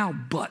buy now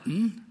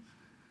button,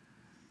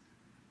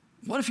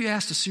 what if you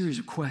asked a series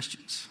of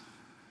questions?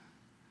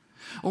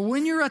 Or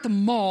when you're at the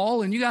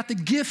mall and you got the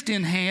gift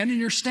in hand and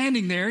you're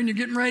standing there and you're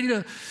getting ready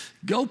to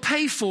go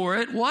pay for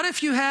it, what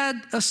if you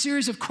had a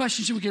series of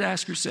questions you could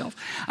ask yourself?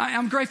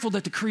 I'm grateful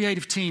that the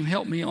creative team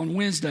helped me on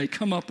Wednesday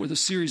come up with a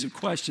series of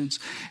questions.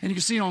 And you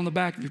can see it on the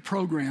back of your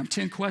program,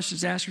 10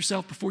 questions to ask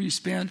yourself before you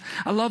spend.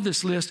 I love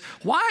this list.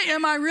 Why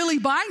am I really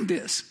buying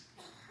this?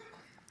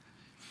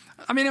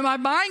 I mean, am I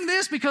buying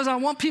this because I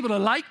want people to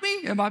like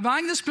me? Am I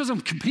buying this because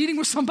I'm competing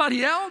with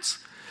somebody else?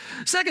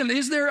 Second,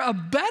 is there a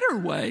better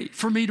way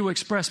for me to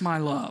express my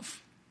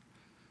love?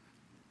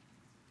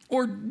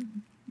 Or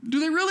do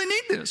they really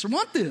need this or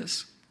want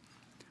this?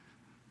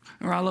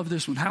 Or I love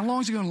this one. How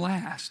long is it going to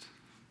last?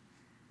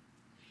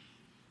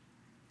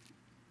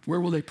 Where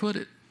will they put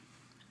it?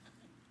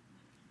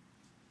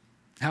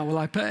 How will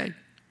I pay?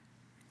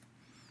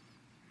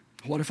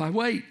 What if I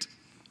wait?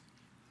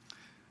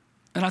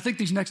 And I think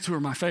these next two are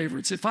my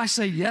favorites. If I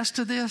say yes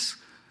to this,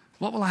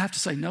 what will I have to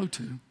say no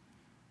to?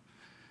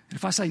 And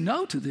if I say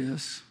no to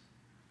this,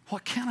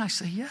 what can I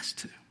say yes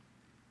to?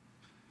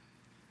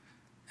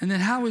 And then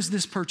how is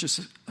this purchase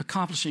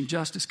accomplishing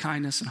justice,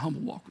 kindness, and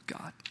humble walk with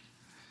God?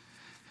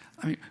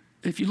 I mean,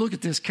 if you look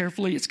at this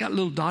carefully, it's got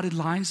little dotted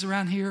lines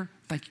around here.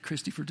 Thank you,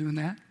 Christy, for doing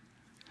that.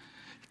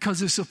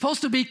 Because it's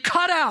supposed to be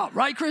cut out,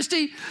 right,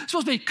 Christy? It's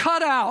supposed to be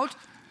cut out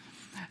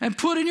and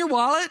put in your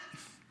wallet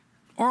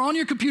or on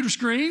your computer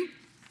screen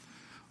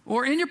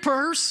or in your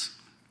purse.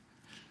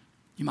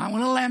 You might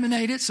want to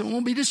laminate it so it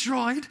won't be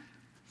destroyed.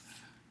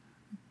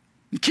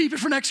 And keep it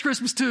for next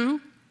Christmas too.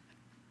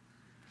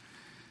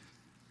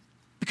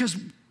 Because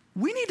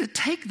we need to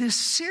take this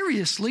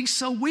seriously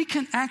so we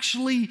can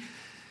actually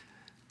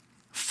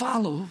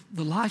follow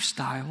the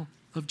lifestyle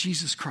of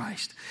Jesus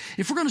Christ.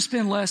 If we're going to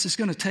spend less, it's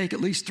going to take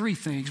at least three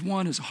things.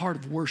 One is a heart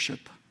of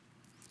worship.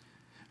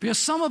 Because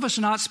some of us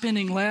are not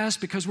spending less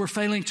because we're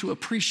failing to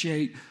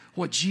appreciate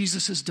what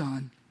Jesus has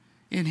done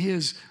in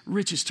his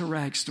riches to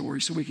rags story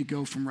so we could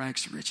go from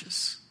rags to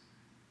riches.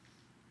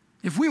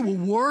 If we will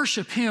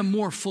worship him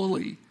more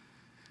fully,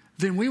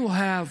 then we will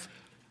have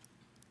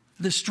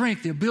the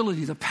strength, the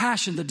ability, the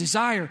passion, the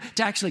desire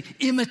to actually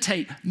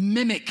imitate,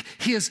 mimic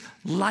his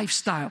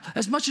lifestyle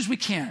as much as we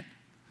can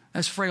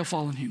as frail,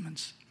 fallen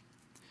humans.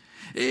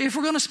 If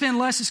we're going to spend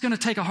less, it's going to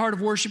take a heart of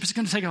worship. It's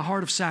going to take a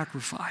heart of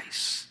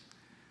sacrifice.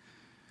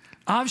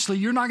 Obviously,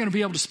 you're not going to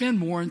be able to spend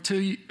more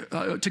to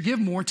give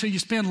more until you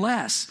spend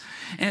less.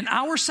 And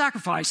our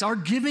sacrifice, our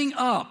giving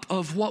up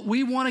of what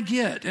we want to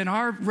get and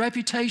our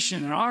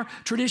reputation and our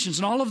traditions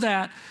and all of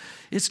that,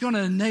 it's going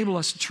to enable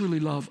us to truly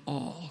love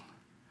all.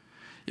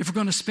 If we're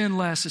going to spend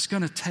less, it's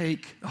going to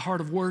take a heart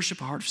of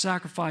worship, a heart of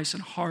sacrifice,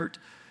 and a heart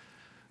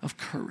of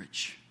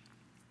courage.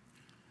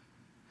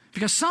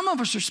 Because some of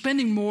us are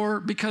spending more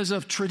because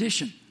of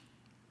tradition.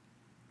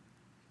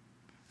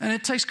 And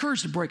it takes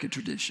courage to break a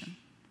tradition.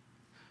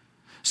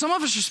 Some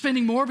of us are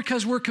spending more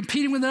because we're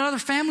competing with another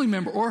family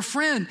member or a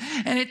friend.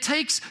 And it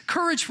takes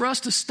courage for us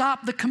to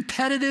stop the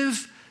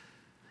competitive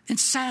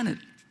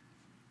insanity.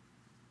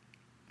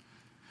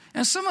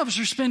 And some of us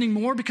are spending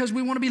more because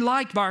we want to be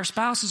liked by our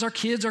spouses, our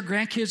kids, our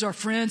grandkids, our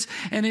friends.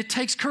 And it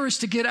takes courage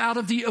to get out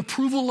of the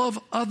approval of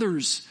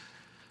others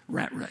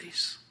rat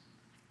race.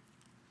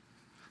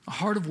 A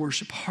heart of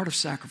worship, a heart of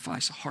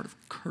sacrifice, a heart of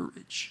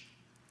courage.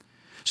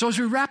 So as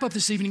we wrap up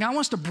this evening, I want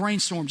us to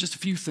brainstorm just a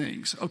few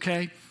things,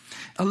 okay?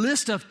 A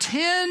list of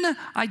 10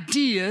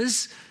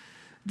 ideas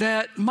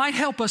that might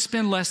help us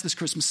spend less this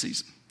Christmas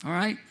season, all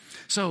right?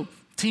 So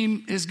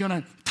team is going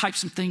to type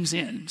some things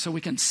in so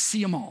we can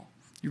see them all.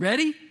 You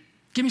ready?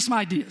 Give me some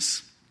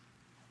ideas.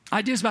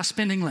 Ideas about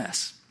spending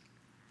less.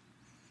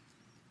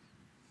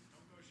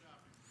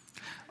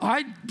 All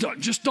right,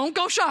 just don't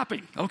go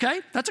shopping,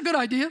 okay? That's a good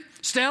idea.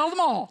 Stay out of the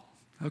mall,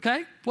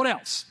 okay? What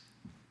else?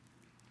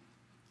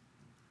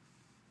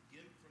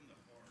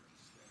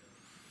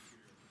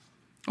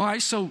 All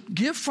right, so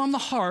give from the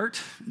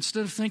heart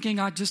instead of thinking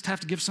I just have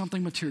to give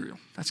something material.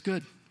 That's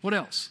good. What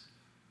else?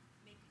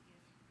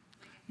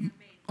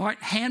 All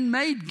right,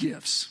 handmade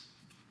gifts.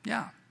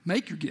 Yeah,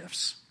 make your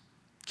gifts.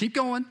 Keep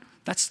going.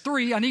 That's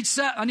 3. I need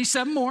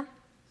 7 more.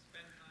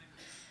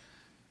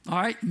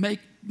 All right,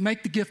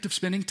 make the gift of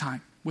spending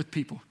time with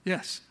people.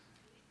 Yes.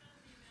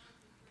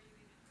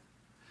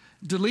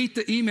 Delete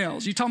the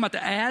emails. You talking about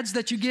the ads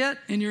that you get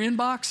in your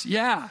inbox?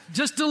 Yeah,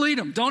 just delete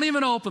them. Don't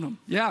even open them.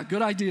 Yeah,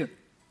 good idea.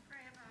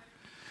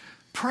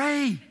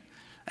 Pray.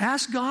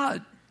 Ask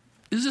God,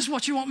 is this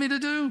what you want me to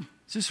do?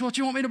 Is this what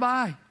you want me to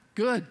buy?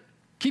 Good.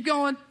 Keep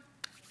going.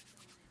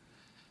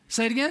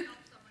 Say it again.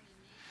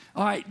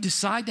 All right,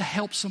 decide to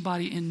help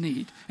somebody in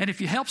need. And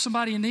if you help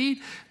somebody in need,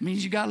 it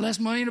means you got less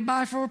money to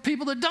buy for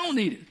people that don't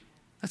need it.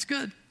 That's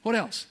good. What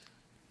else?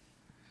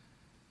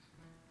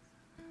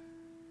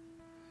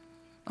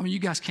 I mean, you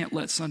guys can't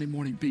let Sunday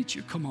morning beat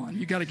you. Come on.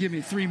 You got to give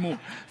me 3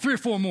 or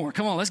 4 more.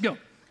 Come on, let's go.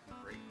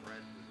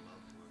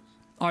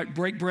 All right,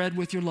 break bread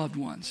with your loved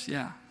ones.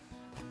 Yeah.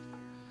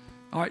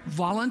 All right,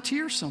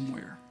 volunteer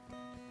somewhere.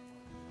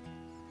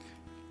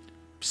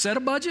 Set a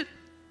budget.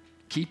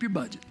 Keep your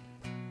budget.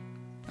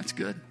 That's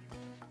good.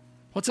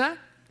 What's that?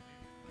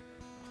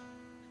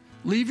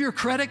 Leave your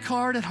credit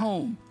card at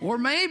home. Or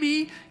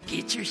maybe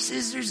get your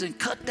scissors and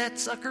cut that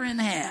sucker in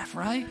half,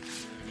 right?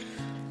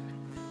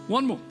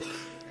 1 more.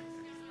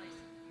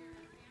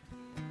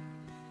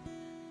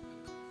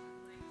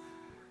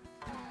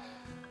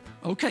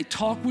 Okay,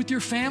 talk with your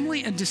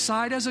family and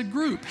decide as a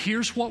group,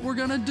 here's what we're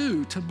going to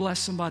do to bless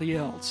somebody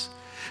else.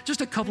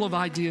 Just a couple of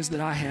ideas that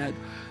I had.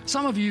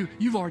 Some of you,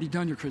 you've already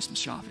done your Christmas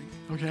shopping.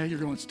 Okay, you're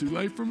going, it's too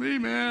late for me,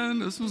 man.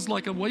 This was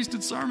like a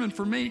wasted sermon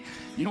for me.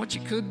 You know what you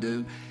could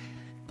do?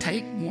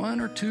 Take 1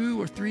 or 2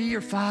 or 3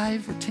 or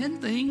 5 or 10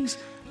 things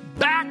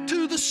back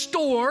to the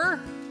store,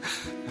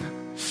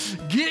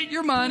 get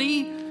your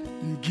money,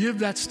 and give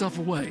that stuff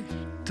away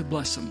to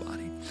bless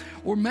somebody.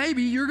 Or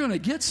maybe you're going to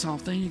get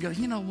something, you go,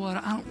 you know what,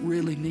 I don't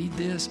really need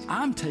this.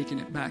 I'm taking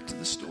it back to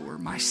the store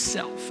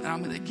myself, and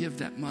I'm going to give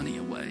that money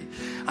away.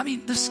 I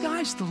mean, the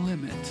sky's the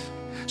limit.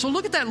 So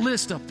look at that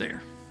list up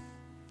there.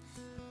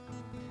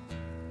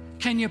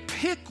 Can you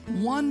pick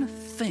one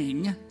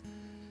thing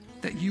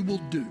that you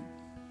will do?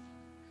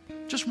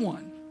 Just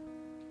one.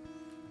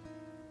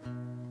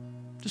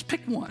 Just pick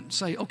one.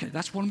 Say, okay,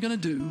 that's what I'm going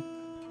to do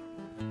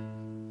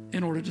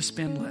in order to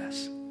spend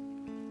less.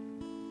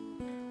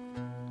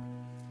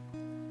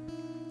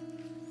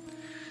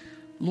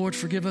 Lord,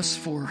 forgive us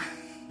for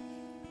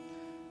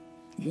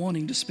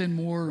wanting to spend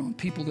more on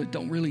people that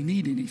don't really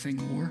need anything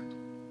more.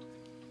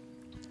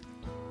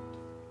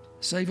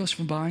 Save us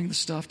from buying the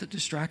stuff that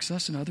distracts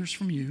us and others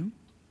from you,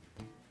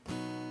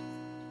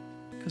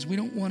 because we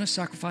don't want to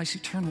sacrifice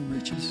eternal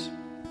riches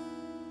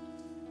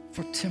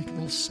for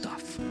temporal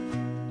stuff.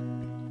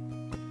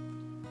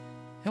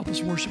 Help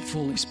us worship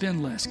fully,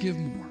 spend less, give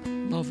more,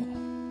 love all.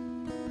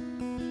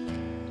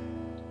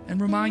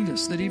 And remind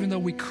us that even though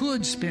we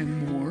could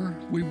spend more,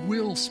 we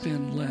will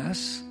spend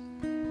less,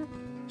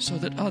 so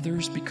that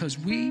others, because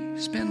we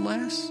spend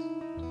less,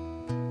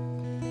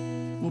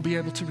 will be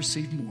able to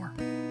receive more.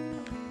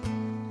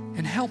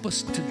 And help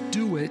us to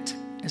do it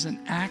as an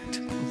act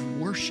of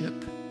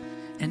worship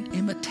and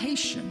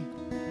imitation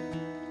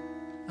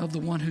of the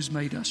one who's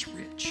made us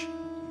rich.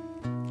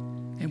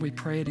 And we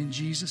pray it in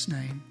Jesus'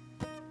 name.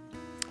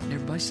 And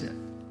everybody said,